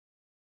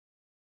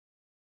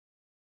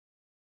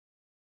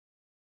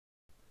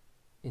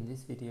In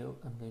this video,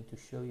 I'm going to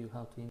show you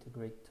how to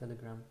integrate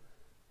Telegram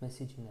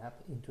messaging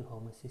app into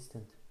Home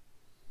Assistant.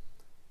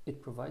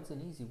 It provides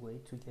an easy way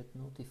to get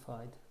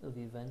notified of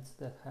events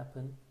that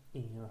happen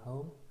in your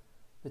home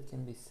that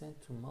can be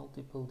sent to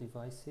multiple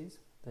devices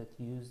that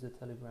use the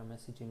Telegram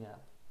messaging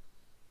app.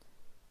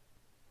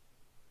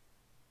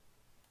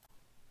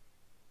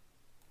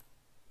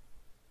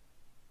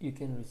 You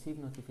can receive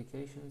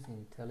notifications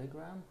in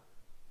Telegram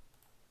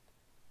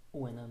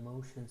when a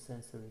motion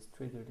sensor is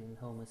triggered in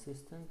Home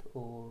Assistant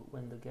or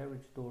when the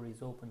garage door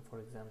is open,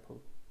 for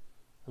example,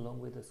 along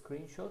with a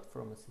screenshot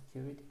from a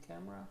security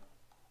camera.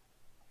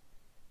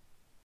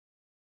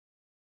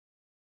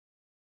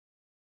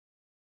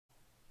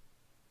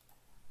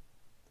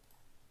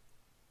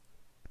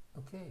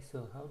 Okay,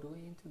 so how do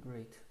we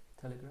integrate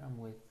Telegram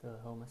with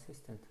Home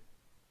Assistant?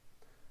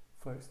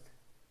 First,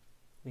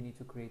 we need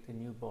to create a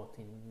new bot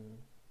in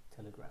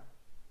Telegram.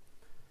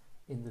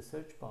 In the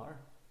search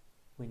bar,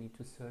 we need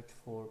to search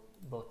for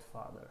bot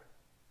father.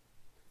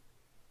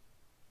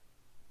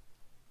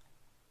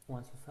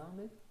 Once you found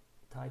it,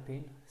 type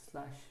in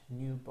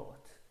 /new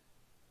bot,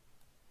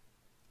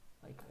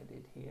 like I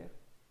did here.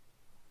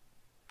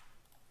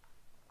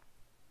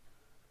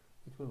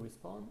 It will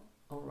respond,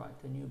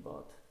 alright, a new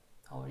bot.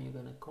 How are you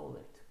going to call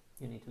it?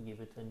 You need to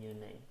give it a new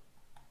name.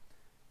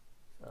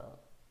 So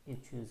you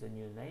choose a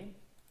new name,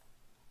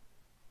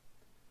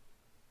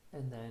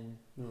 and then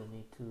you will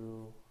need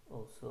to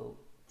also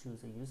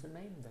choose a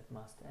username that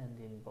must end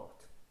in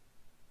bot.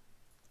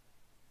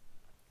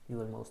 You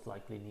will most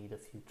likely need a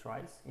few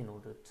tries in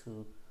order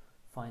to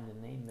find a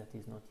name that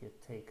is not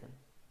yet taken.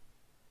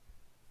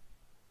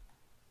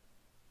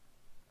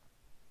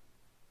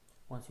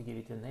 Once you give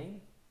it a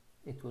name,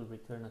 it will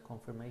return a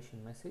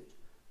confirmation message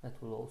that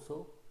will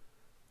also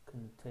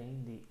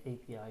contain the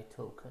API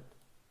token.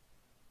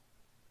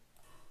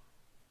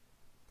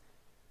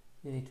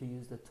 You need to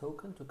use the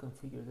token to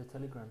configure the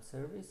Telegram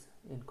service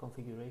in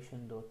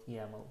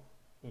configuration.yaml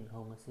in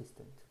Home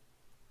Assistant.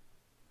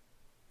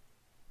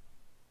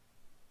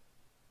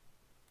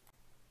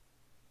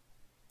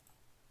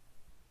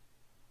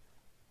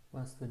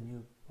 Once the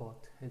new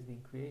bot has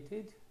been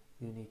created,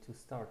 you need to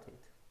start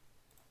it.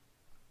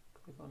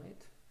 Click on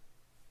it,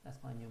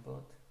 that's my new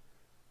bot,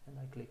 and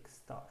I click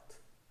start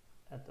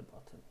at the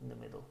bottom in the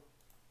middle.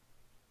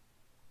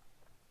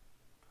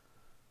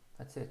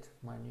 That's it,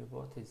 my new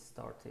bot is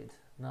started.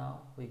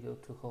 Now we go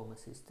to Home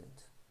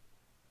Assistant.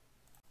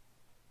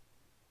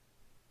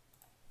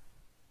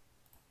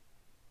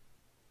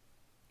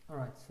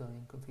 Alright, so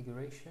in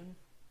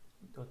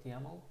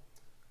configuration.yaml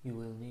you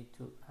will need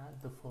to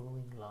add the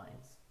following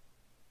lines.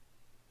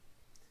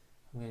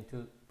 I'm going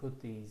to put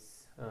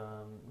this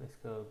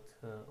code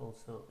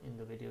also in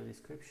the video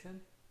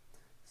description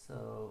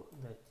so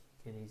that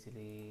you can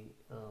easily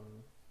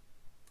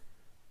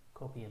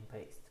copy and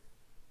paste.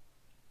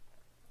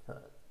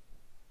 The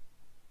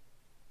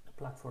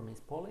platform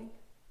is polling.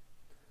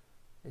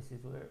 This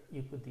is where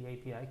you put the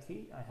API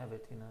key. I have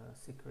it in a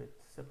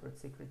separate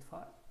secret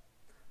file,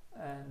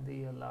 and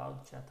the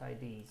allowed chat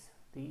IDs.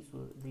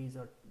 These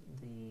are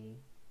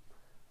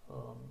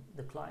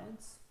the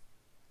clients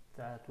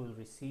that will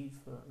receive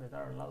that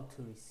are allowed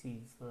to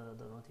receive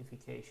the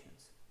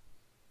notifications.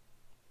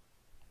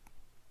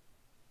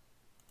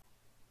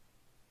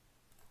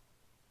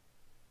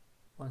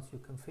 Once you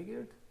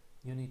configured,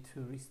 you need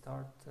to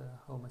restart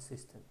Home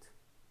Assistant.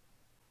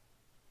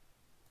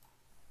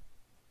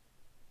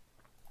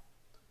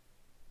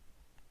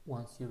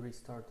 Once you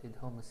restarted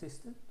Home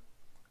Assistant,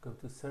 go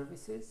to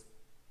Services,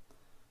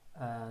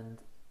 and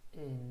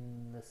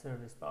in the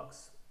service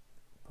box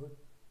put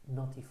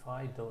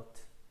notify.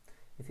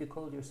 If you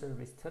call your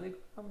service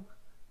Telegram,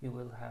 you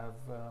will have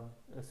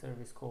a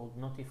service called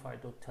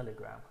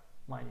notify.telegram.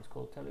 Mine is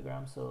called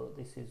Telegram, so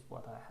this is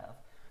what I have.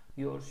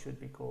 Yours should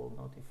be called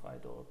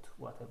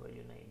notify.whatever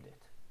you named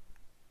it.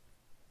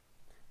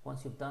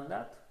 Once you've done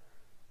that,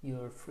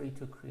 you're free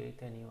to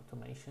create any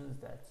automations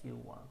that you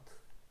want.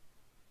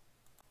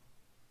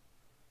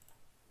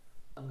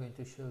 I'm going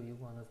to show you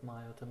one of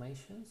my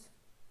automations.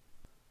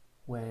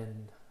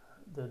 When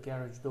the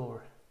garage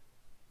door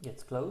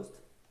gets closed,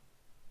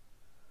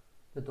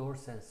 the door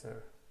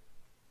sensor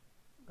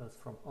goes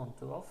from on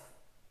to off.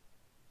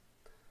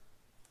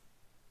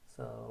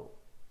 So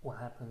what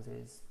happens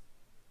is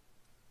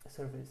a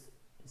service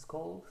is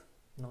called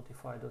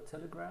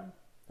notify.telegram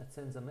that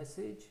sends a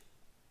message: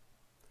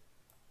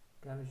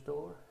 garage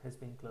door has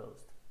been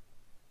closed.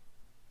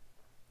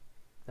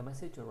 The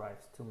message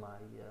arrives to my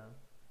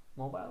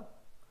mobile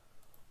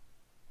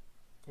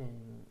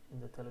in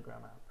the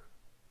Telegram app.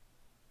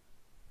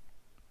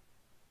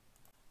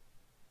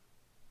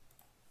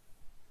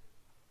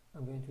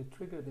 I'm going to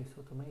trigger this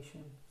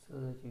automation so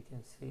that you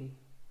can see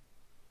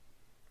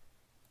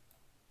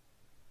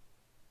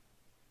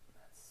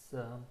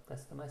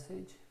that's the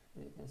message.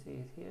 You can see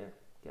it here.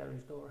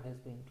 Garage door has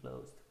been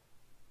closed.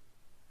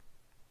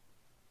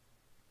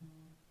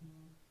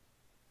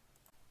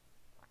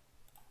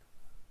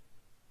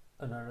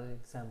 Another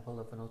example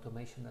of an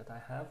automation that I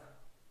have,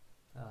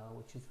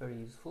 which is very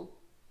useful.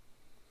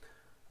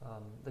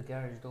 the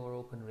garage door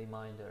open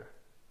reminder.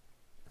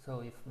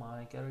 So if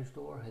my garage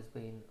door has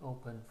been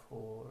open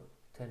for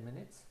 10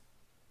 minutes,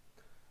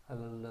 I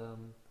will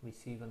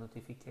receive a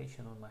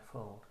notification on my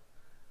phone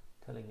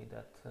telling me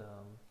that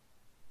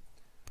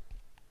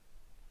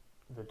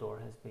the door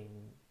has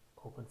been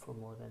open for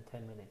more than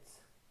 10 minutes.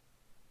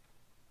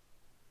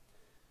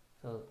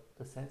 So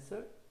the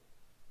sensor,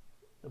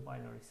 the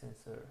binary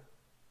sensor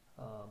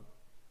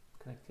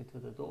connected to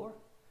the door,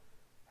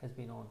 has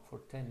been on for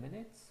 10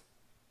 minutes.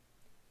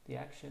 The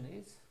action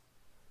is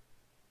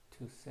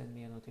to send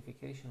me a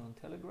notification on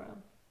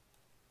Telegram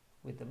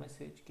with the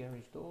message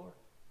garage door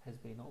has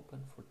been open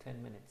for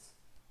 10 minutes.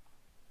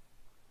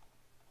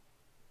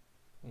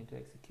 I'm going to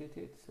execute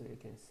it so you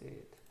can see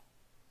it.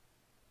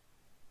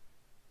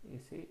 You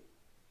see,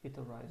 it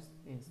arrives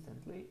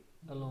instantly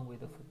along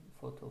with a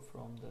photo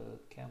from the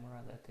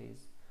camera that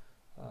is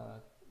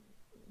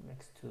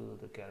next to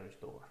the garage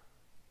door.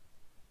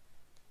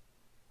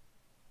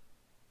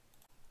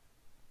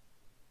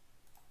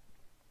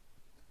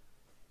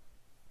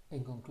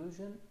 In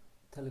conclusion,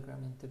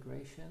 Telegram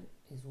integration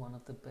is one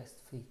of the best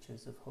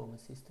features of Home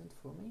Assistant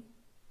for me.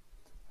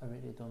 I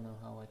really don't know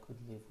how I could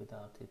live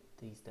without it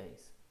these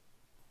days.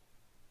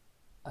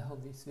 I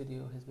hope this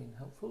video has been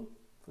helpful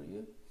for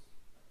you.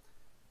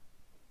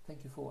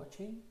 Thank you for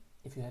watching.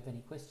 If you have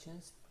any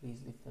questions,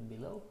 please leave them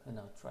below and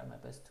I'll try my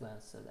best to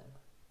answer them.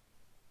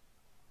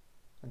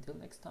 Until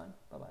next time,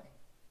 bye bye.